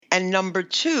And number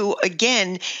two,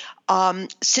 again,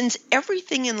 since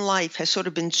everything in life has sort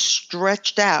of been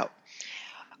stretched out,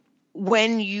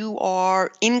 when you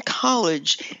are in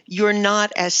college, you're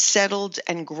not as settled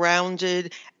and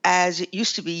grounded as it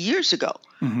used to be years ago.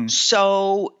 Mm-hmm.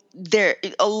 So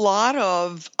a lot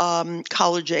of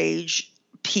college age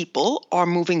people are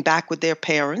moving back with their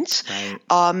parents,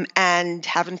 Right. and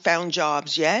haven't found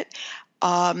jobs yet,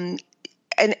 and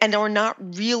are not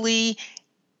really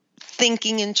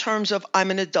thinking in terms of, I'm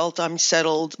an adult, I'm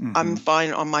settled, Mm-hmm. I'm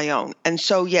fine on my own. And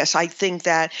so, yes, I think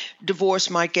that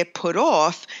divorce might get put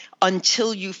off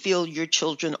until you feel your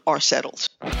children are settled.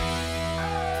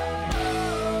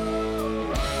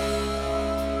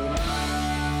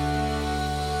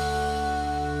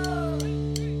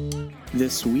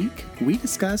 This week, we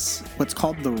discuss what's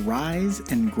called the rise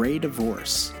in gray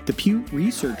divorce. The Pew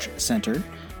Research Center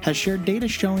has shared data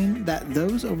showing that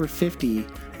those over 50,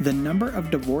 the number of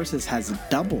divorces has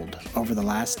doubled over the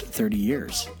last 30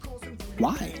 years.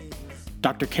 Why?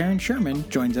 Dr. Karen Sherman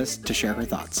joins us to share her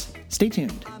thoughts. Stay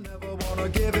tuned.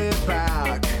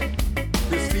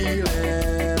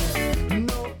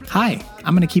 Hi,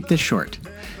 I'm going to keep this short.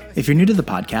 If you're new to the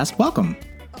podcast, welcome.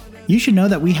 You should know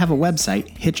that we have a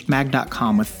website,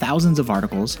 hitchedmag.com, with thousands of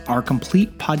articles, our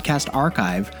complete podcast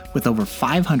archive with over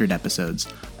 500 episodes,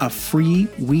 a free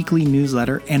weekly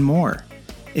newsletter, and more.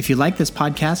 If you like this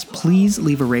podcast, please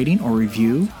leave a rating or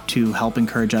review to help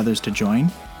encourage others to join.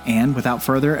 And without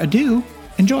further ado,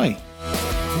 enjoy.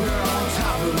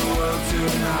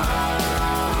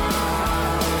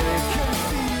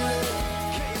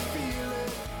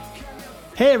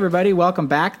 Hey everybody, welcome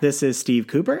back. This is Steve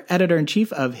Cooper,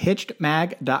 editor-in-chief of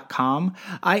hitchedmag.com.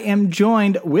 I am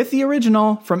joined with the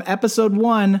original from episode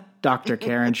 1, Dr.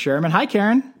 Karen Sherman. Hi,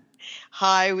 Karen.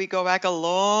 Hi, we go back a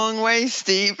long way,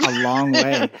 Steve. A long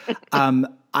way.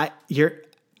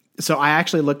 So I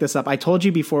actually looked this up. I told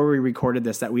you before we recorded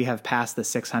this that we have passed the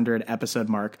 600 episode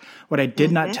mark. What I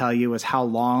did not tell you was how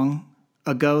long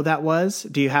ago that was.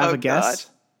 Do you have a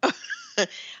guess?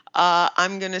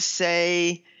 I'm going to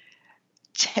say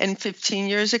 10, 15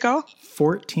 years ago.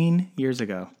 14 years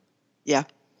ago. Yeah.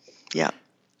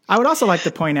 I would also like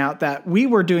to point out that we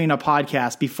were doing a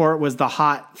podcast before it was the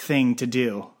hot thing to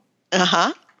do.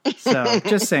 Uh-huh. So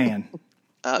just saying.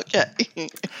 Okay.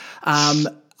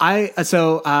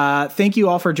 Thank you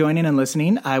all for joining and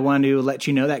listening. I want to let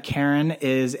you know that Karen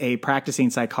is a practicing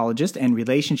psychologist in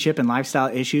relationship and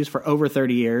lifestyle issues for over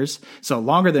 30 years, so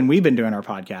longer than we've been doing our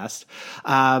podcast.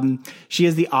 She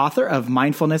is the author of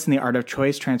Mindfulness and the Art of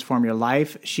Choice, Transform Your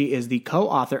Life. She is the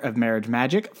co-author of Marriage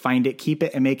Magic, Find It, Keep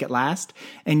It, and Make It Last.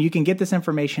 And you can get this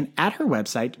information at her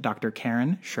website,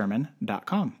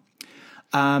 drkarensherman.com.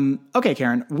 Okay,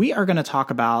 Karen, we are going to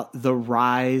talk about the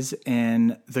rise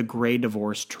in the gray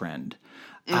divorce trend.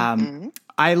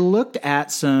 I looked at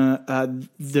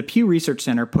the Pew Research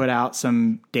Center put out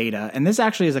some data, and this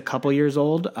actually is a couple years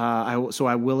old. So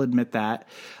I will admit that.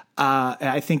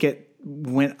 I think it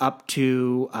went up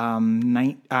to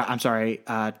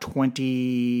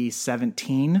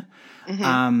 2017.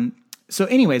 So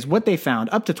anyways, what they found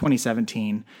up to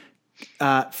 2017,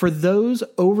 for those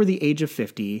over the age of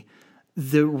 50,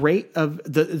 the rate of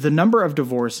the number of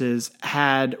divorces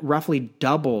had roughly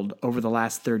doubled over the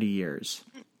last 30 years.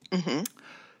 Mm-hmm.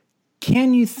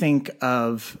 Can you think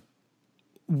of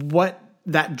what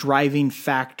that driving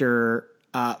factor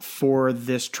for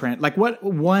this trend, like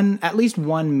at least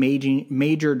one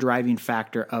major driving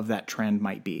factor of that trend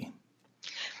might be?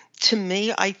 To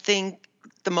me, I think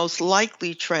the most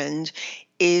likely trend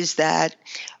is that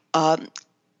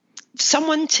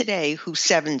someone today who's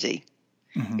 70,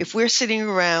 if we're sitting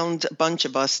around, a bunch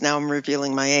of us, now I'm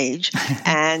revealing my age,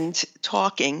 and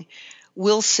talking,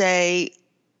 we'll say,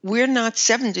 we're not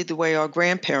 70 the way our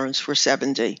grandparents were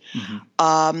 70.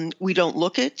 We don't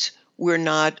look it. We're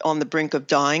not on the brink of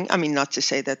dying. I mean, not to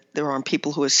say that there aren't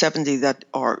people who are 70 that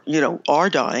are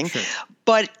dying, sure,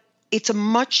 but it's a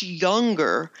much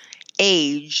younger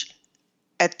age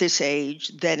at this age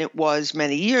than it was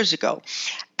many years ago.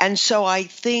 And so I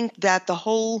think that the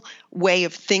whole way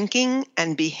of thinking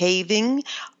and behaving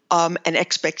and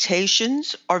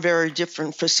expectations are very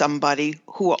different for somebody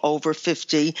who are over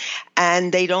 50,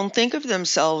 and they don't think of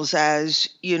themselves as,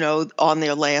 on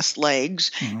their last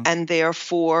legs, and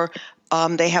therefore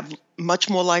they have much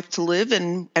more life to live,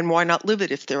 and why not live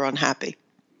it if they're unhappy?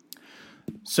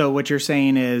 So what you're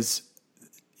saying is,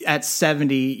 at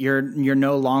 70, you're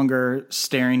no longer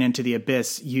staring into the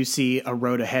abyss. You see a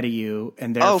road ahead of you,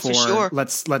 and therefore, for sure,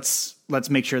 let's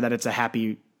make sure that it's a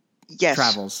happy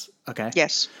travels. Okay.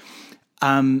 Yes.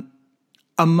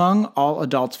 Among all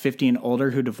adults 50 and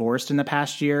older who divorced in the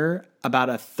past year, about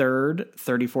a third,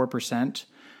 34%,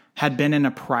 had been in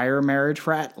a prior marriage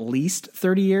for at least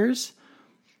 30 years.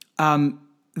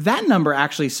 That number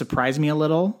actually surprised me a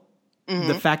little. Mm-hmm.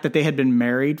 The fact that they had been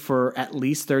married for at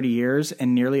least 30 years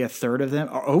and nearly a third of them,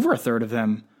 or over a third of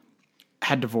them,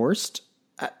 had divorced.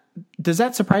 Does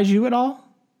that surprise you at all?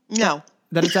 No.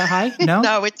 That it's that high? No?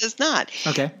 No, it does not.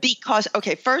 Okay. Because,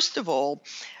 first of all,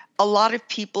 a lot of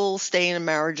people stay in a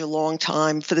marriage a long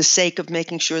time for the sake of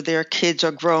making sure their kids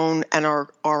are grown and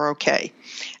are okay.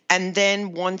 And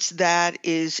then once that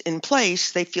is in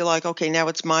place, they feel like, okay, now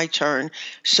it's my turn.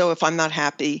 So if I'm not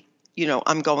happy,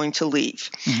 I'm going to leave.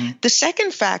 Mm-hmm. The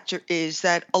second factor is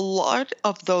that a lot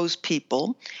of those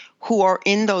people who are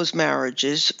in those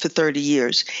marriages for 30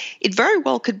 years, it very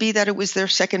well could be that it was their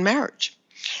second marriage.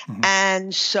 Mm-hmm.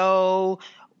 And so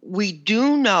we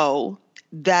do know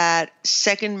that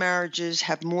second marriages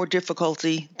have more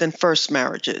difficulty than first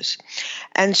marriages.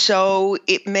 And so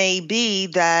it may be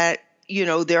that,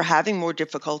 they're having more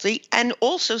difficulty. And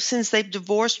also, since they've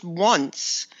divorced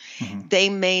once, mm-hmm. they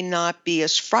may not be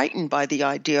as frightened by the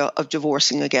idea of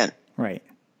divorcing again. Right.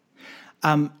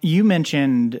 You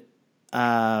mentioned,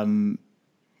 one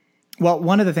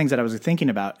of the things that I was thinking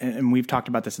about, and we've talked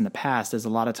about this in the past, is a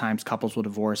lot of times couples will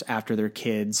divorce after their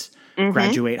kids mm-hmm.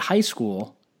 graduate high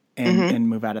school and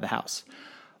move out of the house.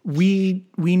 We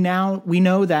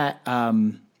know that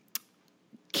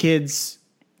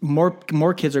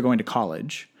more kids are going to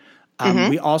college.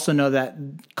 We also know that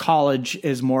college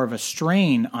is more of a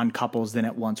strain on couples than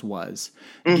it once was.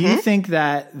 Mm-hmm. Do you think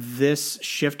that this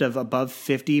shift of above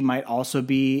 50 might also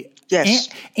be? Yes.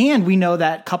 And we know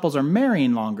that couples are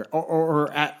marrying longer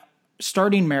or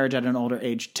starting marriage at an older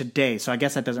age today. So I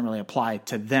guess that doesn't really apply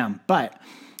to them. But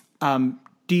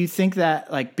do you think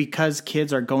that because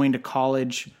kids are going to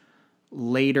college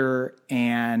later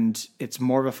and it's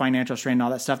more of a financial strain and all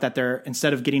that stuff, that they're,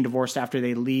 instead of getting divorced after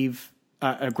they leave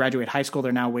graduate high school,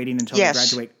 they're now waiting until they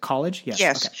graduate college?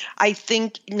 Yes. Okay. I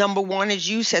think number one, as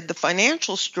you said, the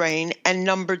financial strain. And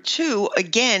number two,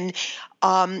 again,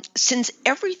 since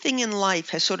everything in life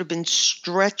has sort of been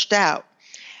stretched out,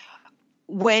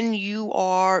 when you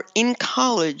are in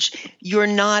college, you're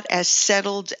not as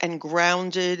settled and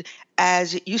grounded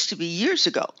as it used to be years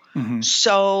ago. Mm-hmm.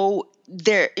 So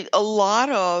a lot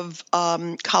of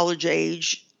college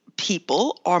age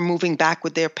people are moving back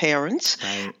with their parents,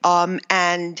 right.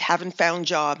 And haven't found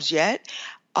jobs yet,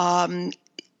 and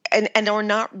are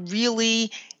not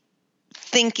really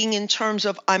thinking in terms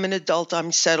of, I'm an adult,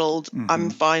 I'm settled, mm-hmm. I'm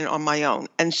fine on my own.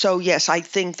 And so, yes, I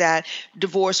think that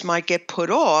divorce might get put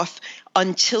off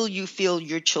until you feel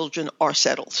your children are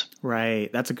settled. Right.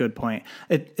 That's a good point.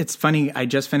 It's funny. I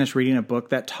just finished reading a book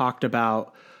that talked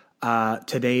about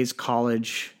today's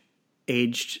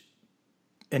college-aged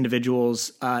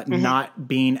individuals mm-hmm. not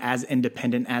being as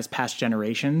independent as past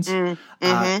generations,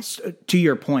 mm-hmm. To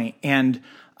your point. And,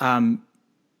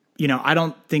 I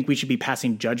don't think we should be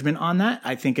passing judgment on that.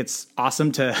 I think it's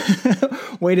awesome to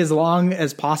wait as long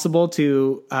as possible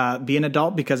to be an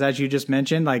adult because, as you just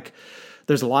mentioned,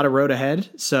 there's a lot of road ahead.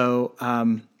 So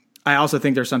I also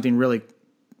think there's something really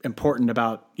important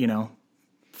about,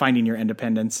 finding your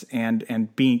independence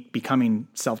and becoming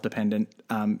self-dependent.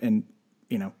 And,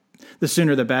 the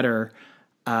sooner the better.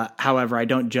 However, I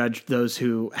don't judge those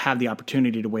who have the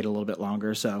opportunity to wait a little bit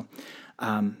longer. So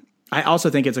I also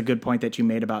think it's a good point that you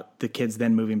made about the kids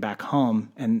then moving back home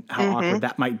and how mm-hmm. awkward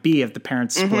that might be if the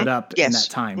parents mm-hmm. split up in that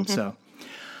time.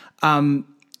 Mm-hmm.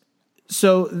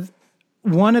 So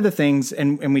one of the things,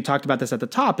 and we talked about this at the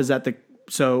top, is that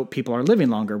so people are living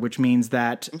longer, which means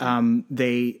that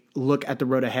they look at the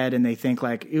road ahead and they think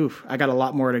oof, I got a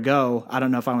lot more to go. I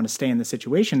don't know if I want to stay in the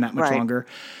situation that much longer.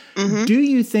 Mm-hmm. Do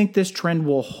you think this trend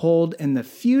will hold in the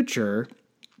future,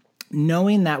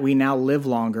 knowing that we now live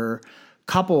longer?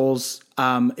 Couples,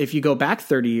 if you go back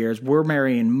 30 years, we're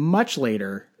marrying much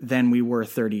later than we were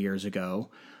 30 years ago.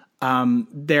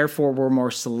 Therefore, we're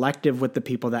more selective with the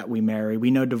people that we marry.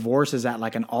 We know divorce is at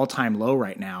an all-time low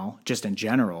right now, just in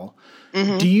general.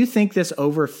 Mm-hmm. Do you think this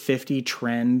over 50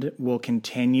 trend will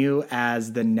continue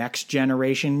as the next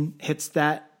generation hits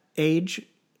that age?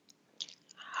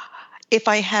 If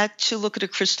I had to look at a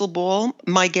crystal ball,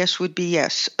 my guess would be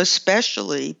yes,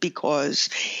 especially because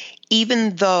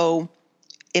even though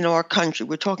in our country,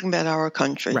 we're talking about our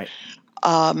country,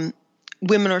 right.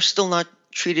 Women are still not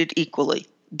treated equally.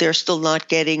 They're still not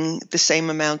getting the same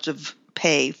amount of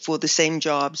pay for the same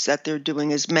jobs that they're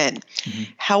doing as men. Mm-hmm.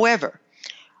 However,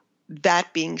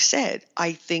 that being said,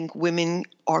 I think women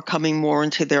are coming more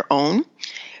into their own,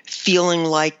 feeling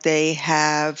like they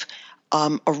have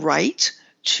a right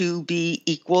to be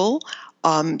equal.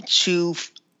 to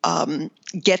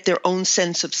get their own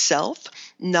sense of self,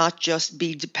 not just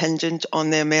be dependent on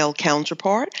their male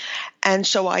counterpart. And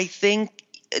so I think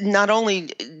not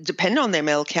only depend on their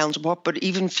male counterpart, but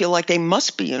even feel like they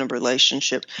must be in a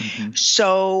relationship. Mm-hmm.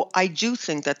 So I do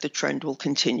think that the trend will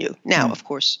continue. Now, of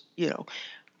course,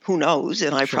 who knows?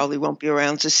 And I probably won't be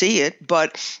around to see it,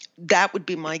 but that would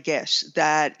be my guess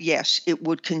that, yes, it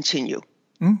would continue.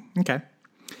 Okay.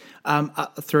 I'll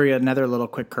throw you another little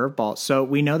quick curveball. So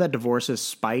we know that divorces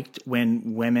spiked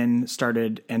when women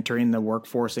started entering the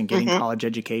workforce and getting college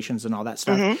educations and all that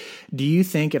stuff. Do you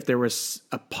think if there was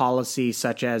a policy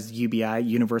such as UBI,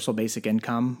 Universal Basic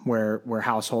Income, where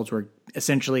households were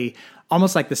essentially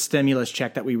almost like the stimulus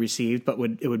check that we received, but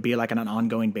it would be like on an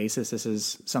ongoing basis? This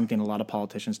is something a lot of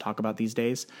politicians talk about these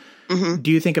days.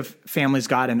 Do you think if families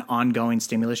got an ongoing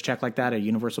stimulus check like that, a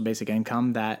Universal Basic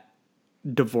Income, that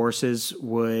divorces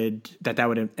would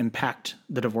impact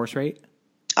the divorce rate?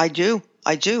 I do.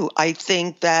 I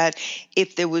think that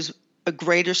if there was a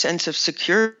greater sense of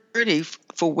security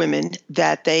for women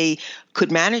that they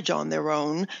could manage on their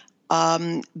own,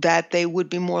 that they would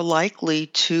be more likely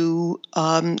to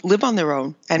live on their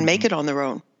own and make it on their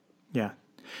own. Yeah.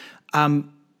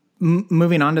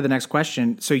 Moving on to the next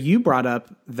question. So you brought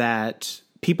up that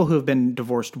people who have been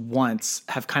divorced once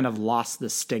have kind of lost the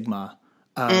stigma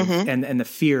and the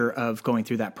fear of going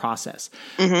through that process.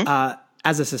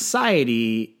 As a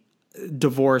society,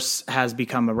 divorce has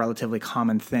become a relatively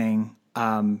common thing.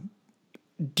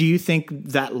 Do you think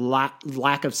that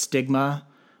lack of stigma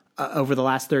over the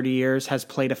last 30 years has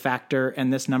played a factor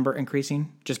in this number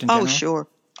increasing, just in general?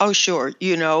 Oh, sure.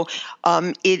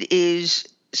 It is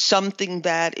something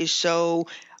that is so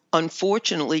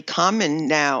unfortunately common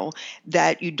now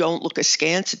that you don't look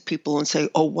askance at people and say,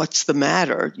 oh, what's the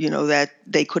matter? That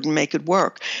they couldn't make it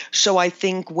work. So I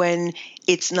think when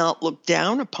it's not looked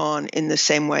down upon in the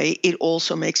same way, it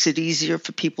also makes it easier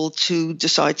for people to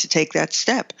decide to take that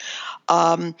step.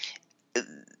 Let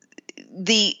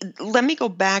me go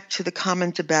back to the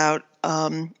comment about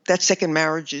that second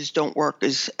marriages don't work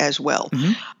as well.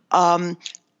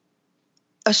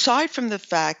 Aside from the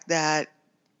fact that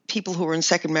people who are in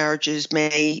second marriages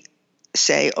may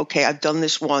say, okay, I've done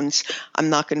this once, I'm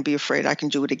not going to be afraid, I can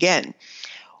do it again.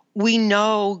 We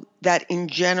know that in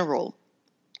general,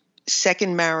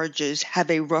 second marriages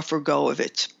have a rougher go of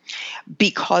it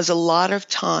because a lot of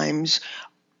times,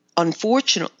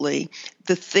 unfortunately,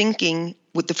 the thinking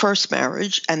with the first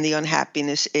marriage and the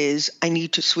unhappiness is, I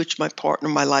need to switch my partner,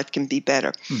 my life can be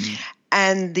better.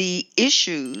 And the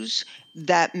issues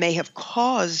that may have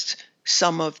caused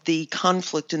some of the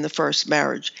conflict in the first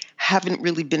marriage haven't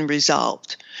really been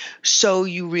resolved. So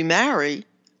you remarry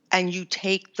and you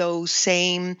take those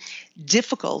same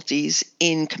difficulties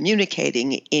in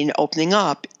communicating, in opening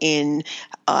up, in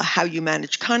how you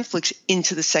manage conflicts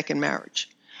into the second marriage.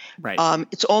 Right.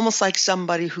 It's almost like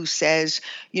somebody who says,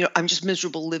 I'm just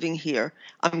miserable living here,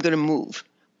 I'm going to move.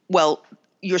 Well,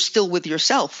 you're still with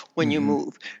yourself when you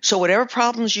move. So whatever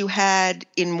problems you had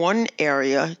in one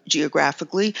area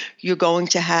geographically, you're going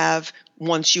to have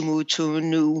once you move to a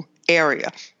new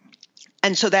area.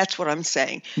 And so that's what I'm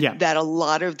saying, that a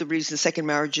lot of the reason second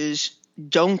marriages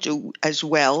don't do as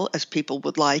well as people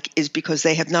would like is because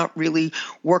they have not really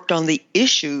worked on the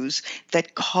issues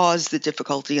that cause the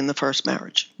difficulty in the first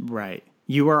marriage. Right.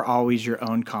 You are always your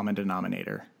own common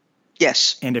denominator.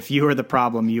 Yes. And if you are the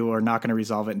problem, you are not going to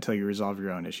resolve it until you resolve your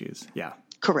own issues. Yeah.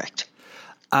 Correct.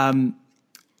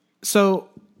 So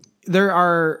there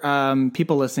are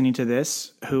people listening to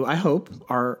this who I hope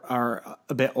are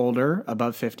a bit older,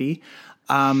 above 50,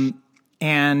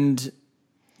 and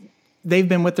they've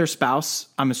been with their spouse,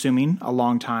 I'm assuming, a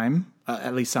long time,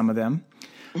 at least some of them.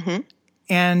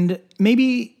 And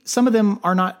maybe some of them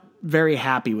are not very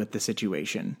happy with the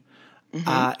situation.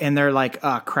 And they're like,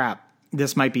 oh, crap.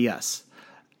 This might be us.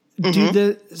 Do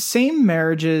the same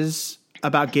marriages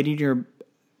about getting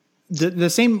the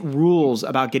same rules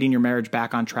about getting your marriage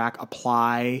back on track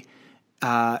apply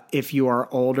if you are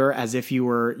older as if you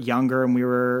were younger and we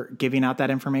were giving out that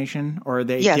information? Or are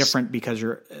they different because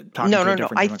you're talking to a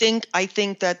different No. I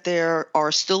think that there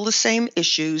are still the same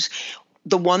issues.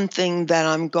 The one thing that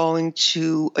I'm going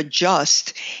to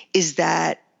adjust is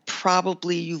that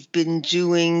probably you've been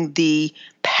doing the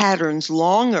patterns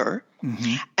longer.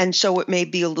 And so it may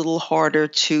be a little harder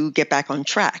to get back on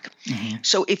track.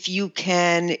 So if you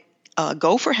can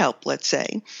go for help, let's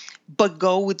say, but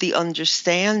go with the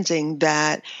understanding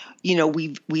that,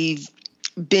 we've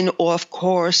been off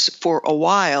course for a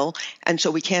while, and so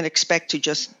we can't expect to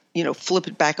just, flip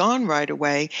it back on right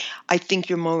away, I think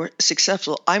you're more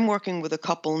successful. I'm working with a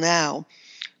couple now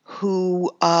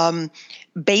who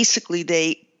basically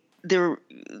they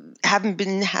haven't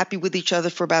been happy with each other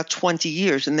for about 20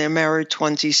 years, and they're married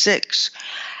 26.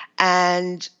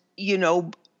 And,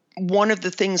 one of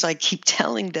the things I keep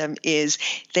telling them is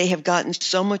they have gotten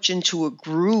so much into a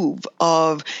groove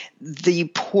of the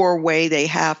poor way they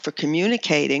have for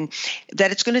communicating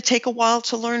that it's going to take a while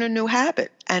to learn a new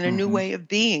habit and a new way of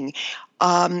being.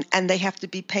 And they have to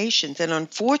be patient. And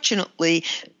unfortunately,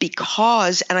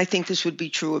 and I think this would be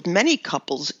true of many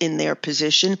couples in their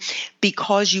position,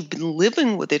 because you've been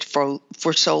living with it for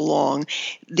so long,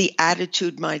 the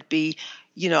attitude might be,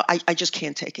 I just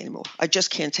can't take anymore. I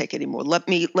just can't take anymore. Let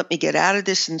me get out of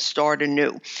this and start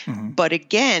anew. But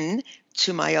again,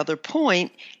 to my other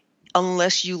point,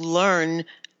 unless you learn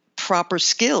proper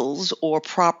skills or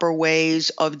proper ways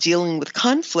of dealing with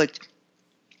conflict,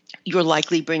 you're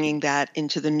likely bringing that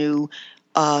into the new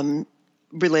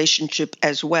relationship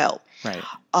as well. Right.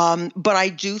 But I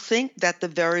do think that the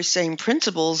very same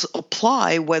principles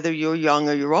apply whether you're young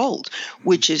or you're old,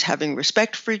 which is having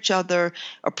respect for each other,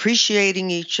 appreciating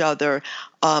each other,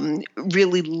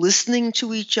 really listening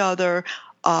to each other,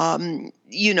 and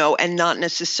not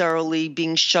necessarily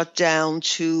being shut down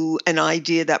to an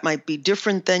idea that might be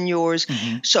different than yours.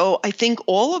 So I think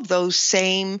all of those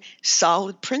same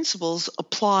solid principles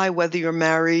apply whether you're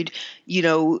married,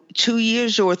 2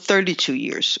 years or 32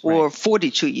 years or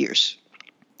 42 years.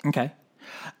 Okay.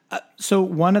 So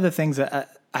one of the things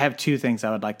that I have two things I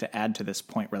would like to add to this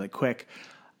point really quick.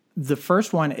 The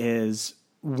first one is,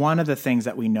 one of the things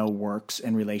that we know works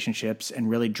in relationships and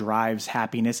really drives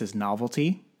happiness is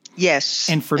novelty. Yes.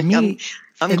 And for me,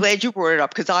 I'm glad you brought it up,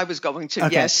 because I was going to.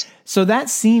 Okay. Yes. So that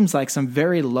seems like some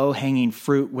very low hanging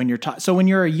fruit when you're so when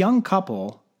you're a young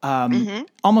couple,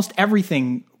 almost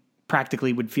everything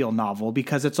practically would feel novel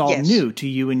because it's all new to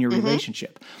you and your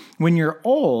relationship. When you're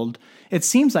old, it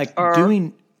seems like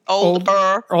doing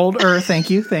older. Thank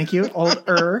you.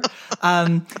 Older.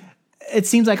 It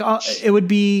seems like it would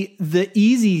be the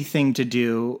easy thing to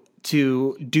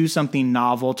do something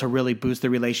novel to really boost the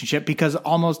relationship, because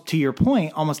almost to your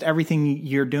point, almost everything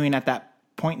you're doing at that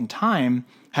point in time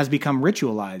has become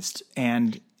ritualized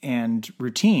and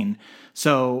routine.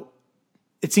 So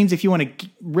it seems if you want to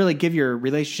really give your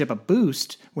relationship a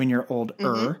boost when you're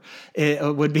older, it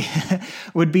would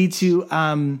be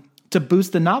to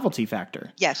boost the novelty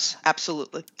factor. Yes,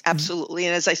 absolutely. Absolutely.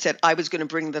 And as I said, I was going to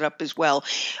bring that up as well.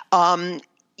 And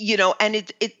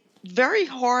it's very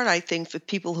hard, I think, for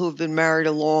people who have been married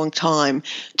a long time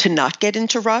to not get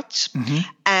into ruts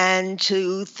and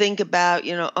to think about,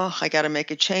 I got to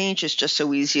make a change. It's just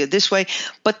so easier this way.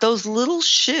 But those little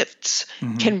shifts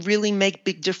can really make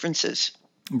big differences.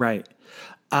 Right.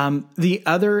 The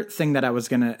other thing that I was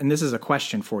going to, and this is a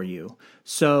question for you.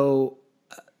 So,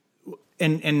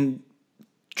 and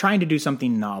trying to do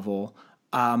something novel,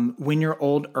 when you're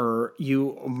older,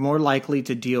 you are more likely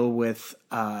to deal with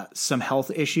some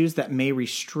health issues that may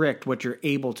restrict what you're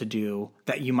able to do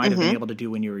that you might have been able to do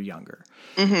when you were younger.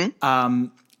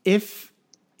 If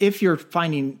you're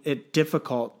finding it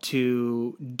difficult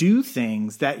to do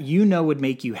things that would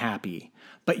make you happy,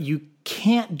 but you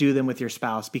can't do them with your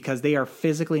spouse because they are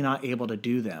physically not able to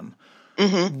do them,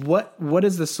 what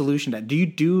is the solution to that? Do you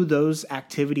do those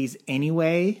activities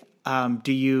anyway?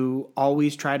 Do you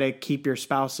always try to keep your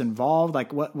spouse involved?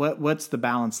 Like what's the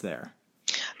balance there?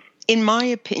 In my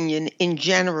opinion, in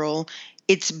general,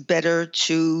 it's better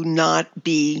to not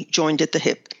be joined at the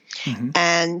hip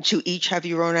and to each have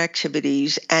your own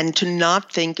activities and to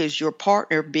not think as your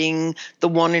partner being the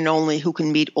one and only who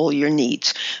can meet all your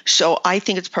needs. So I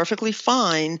think it's perfectly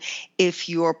fine if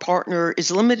your partner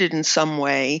is limited in some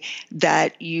way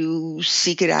that you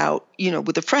seek it out,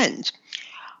 with a friend.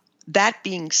 That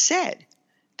being said,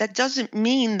 that doesn't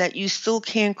mean that you still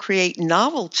can't create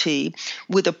novelty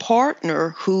with a partner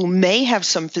who may have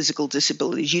some physical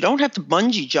disabilities. You don't have to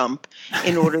bungee jump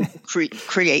in order to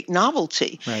create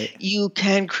novelty. Right. You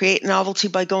can create novelty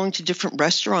by going to different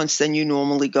restaurants than you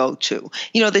normally go to.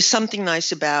 There's something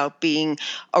nice about being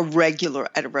a regular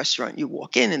at a restaurant. You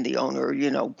walk in and the owner,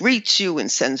 greets you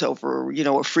and sends over,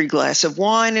 a free glass of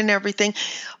wine and everything.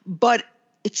 But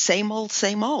it's same old,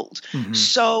 same old.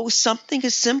 So something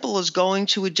as simple as going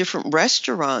to a different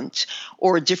restaurant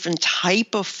or a different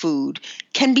type of food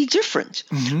can be different.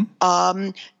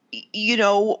 Watching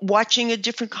a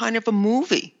different kind of a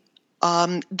movie.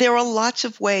 There are lots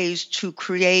of ways to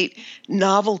create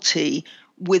novelty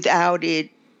without it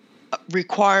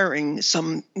requiring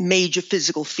some major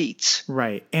physical feats.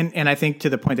 Right. And I think to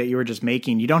the point that you were just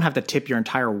making, you don't have to tip your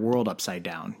entire world upside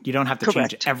down. You don't have to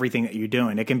Correct. change everything that you're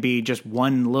doing. It can be just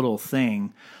one little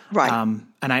thing. Right.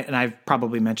 And I've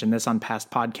probably mentioned this on past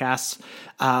podcasts.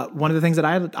 One of the things that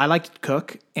I like to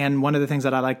cook, and one of the things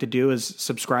that I like to do is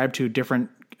subscribe to different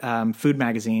food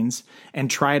magazines and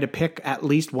try to pick at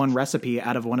least one recipe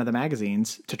out of one of the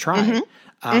magazines to try,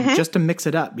 just to mix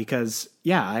it up, because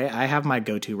I have my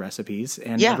go-to recipes,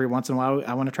 and every once in a while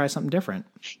I want to try something different.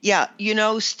 Yeah.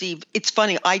 Steve, it's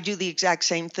funny. I do the exact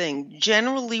same thing.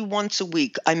 Generally once a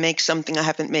week, I make something I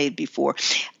haven't made before.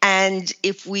 And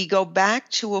if we go back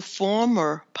to a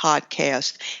former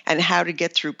podcast and how to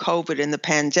get through COVID and the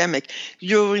pandemic,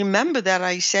 you'll remember that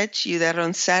I said to you that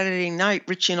on Saturday night,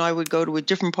 Richie and I would go to a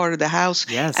different part of the house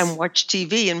and watch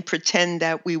TV and pretend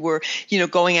that we were,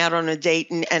 going out on a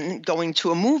date and going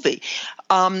to a movie.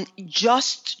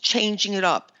 Just changing it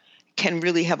up can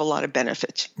really have a lot of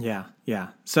benefit. Yeah.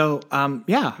 So,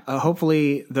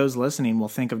 hopefully those listening will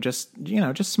think of just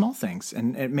small things,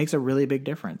 and it makes a really big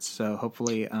difference. So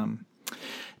hopefully,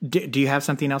 do you have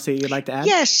something else that you'd like to add?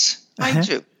 Yes, I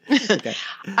do. Okay.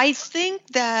 I think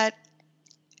that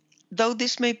though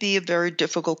this may be a very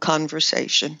difficult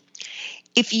conversation,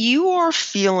 if you are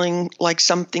feeling like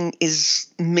something is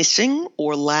missing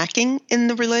or lacking in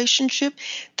the relationship,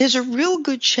 there's a real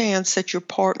good chance that your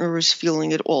partner is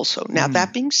feeling it also. Now,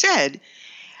 that being said,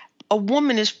 a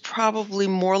woman is probably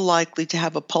more likely to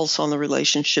have a pulse on the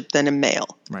relationship than a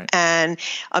male. Right. And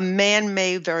a man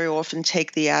may very often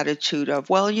take the attitude of,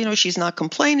 well, she's not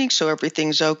complaining, so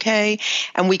everything's okay.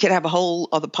 And we could have a whole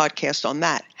other podcast on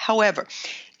that. However,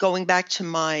 going back to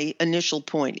my initial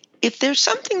point, if there's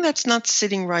something that's not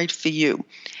sitting right for you,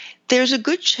 there's a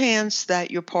good chance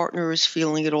that your partner is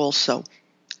feeling it also.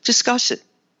 Discuss it.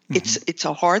 It's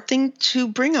a hard thing to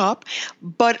bring up,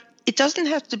 but it doesn't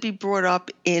have to be brought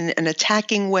up in an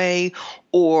attacking way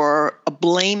or a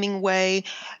blaming way.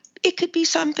 It could be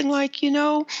something like,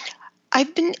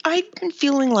 I've been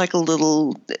feeling like a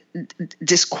little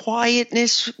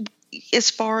disquietness as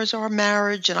far as our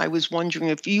marriage, and I was wondering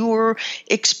if you were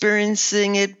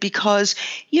experiencing it, because,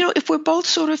 if we're both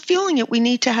sort of feeling it, we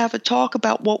need to have a talk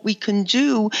about what we can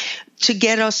do to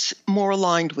get us more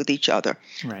aligned with each other.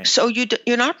 Right. So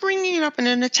you're not bringing it up in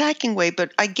an attacking way,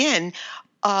 but again,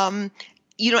 and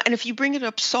if you bring it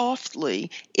up softly,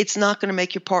 it's not going to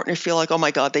make your partner feel like, oh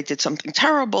my God, they did something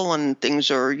terrible and things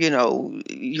are,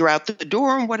 you're out the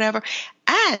door and whatever.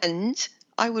 And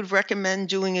I would recommend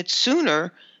doing it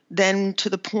sooner than to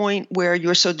the point where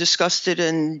you're so disgusted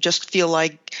and just feel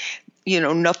like,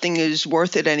 nothing is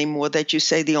worth it anymore, that you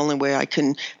say the only way I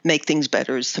can make things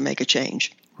better is to make a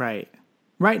change. Right.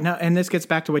 Now, and this gets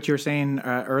back to what you were saying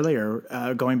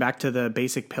earlier, going back to the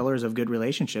basic pillars of good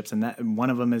relationships, and that one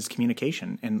of them is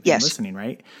communication and listening,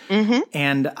 right?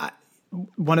 And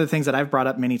one of the things that I've brought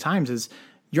up many times is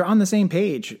you're on the same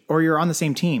page or you're on the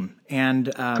same team.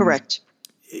 And correct.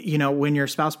 When your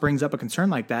spouse brings up a concern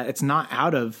like that, it's not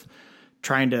out of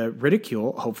trying to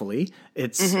ridicule, hopefully.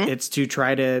 It's to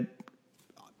try to,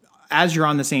 as you're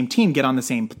on the same team, get on the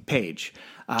same page.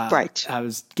 Right. I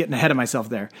was getting ahead of myself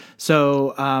there.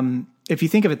 So if you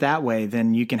think of it that way,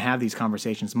 then you can have these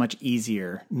conversations much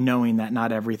easier, knowing that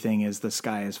not everything is the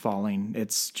sky is falling.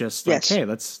 It's just like, hey,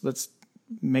 let's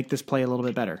make this play a little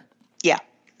bit better. Yeah.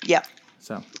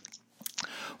 So,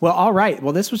 well, all right.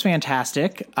 Well, this was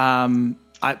fantastic.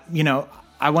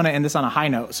 I want to end this on a high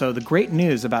note. So the great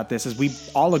news about this is we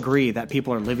all agree that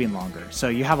people are living longer. So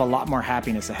you have a lot more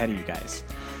happiness ahead of you guys.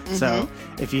 So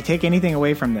if you take anything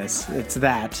away from this, it's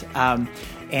that.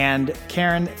 And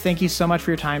Karen, thank you so much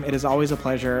for your time. It is always a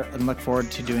pleasure, and look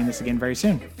forward to doing this again very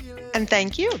soon. And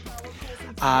thank you.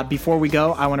 Before we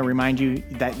go, I want to remind you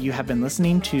that you have been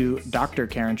listening to Dr.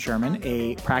 Karen Sherman,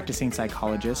 a practicing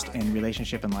psychologist in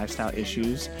relationship and lifestyle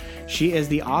issues. She is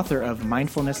the author of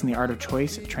Mindfulness and the Art of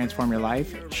Choice, Transform Your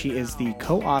Life. She is the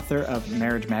co-author of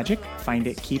Marriage Magic, Find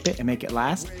It, Keep It, and Make It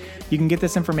Last. You can get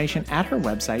this information at her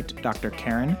website,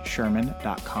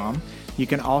 drkarensherman.com. You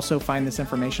can also find this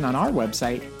information on our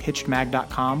website,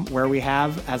 hitchedmag.com, where we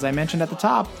have, as I mentioned at the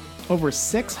top, over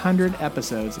 600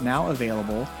 episodes now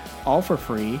available, all for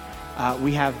free.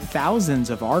 We have thousands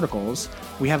of articles.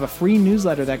 We have a free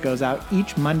newsletter that goes out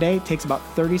each Monday. It takes about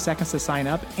 30 seconds to sign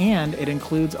up, and it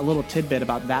includes a little tidbit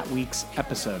about that week's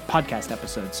podcast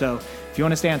episode. So if you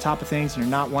want to stay on top of things and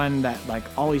you're not one that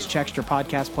always checks your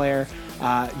podcast player,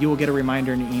 you will get a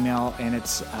reminder in your email, and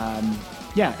it's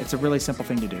a really simple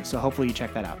thing to do. So hopefully you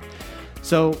check that out.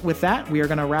 So with that, we are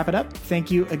going to wrap it up. Thank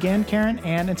you again, Karen,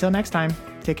 and until next time,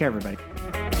 take care, everybody.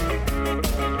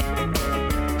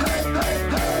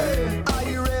 Are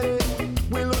you ready?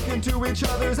 each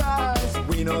other's eyes,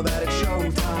 we know that it's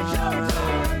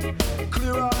showtime.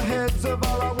 Clear our heads of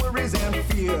all our worries and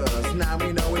fears. Now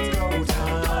we know it's